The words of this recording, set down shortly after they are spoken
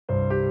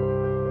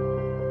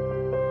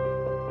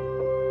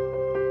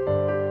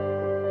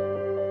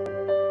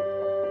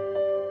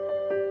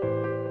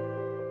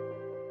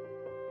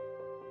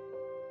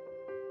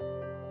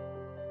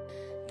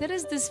There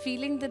is this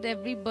feeling that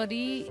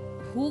everybody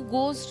who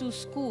goes to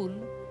school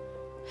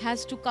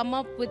has to come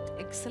up with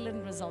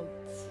excellent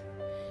results.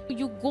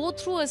 You go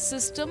through a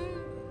system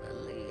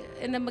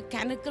in a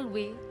mechanical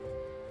way,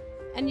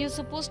 and you're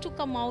supposed to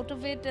come out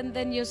of it, and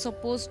then you're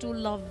supposed to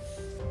love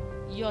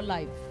your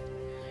life.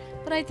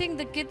 But I think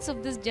the kids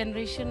of this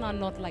generation are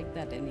not like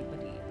that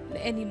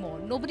anymore.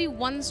 Nobody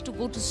wants to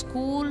go to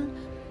school,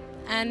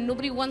 and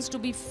nobody wants to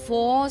be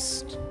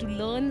forced to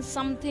learn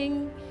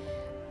something,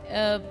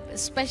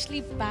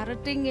 especially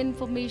parroting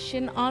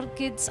information. Our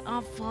kids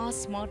are far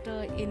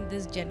smarter in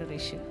this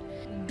generation.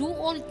 Do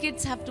all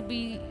kids have to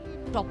be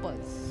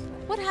toppers?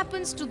 What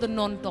happens to the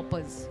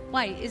non-toppers?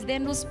 Why? Is there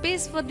no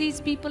space for these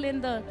people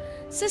in the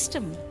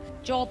system?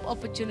 Job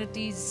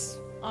opportunities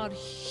are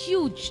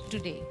huge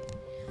today.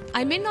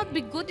 I may not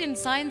be good in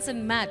science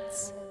and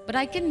maths, but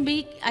I can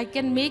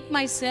make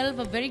myself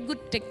a very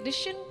good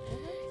technician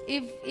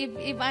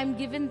if I'm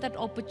given that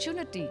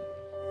opportunity.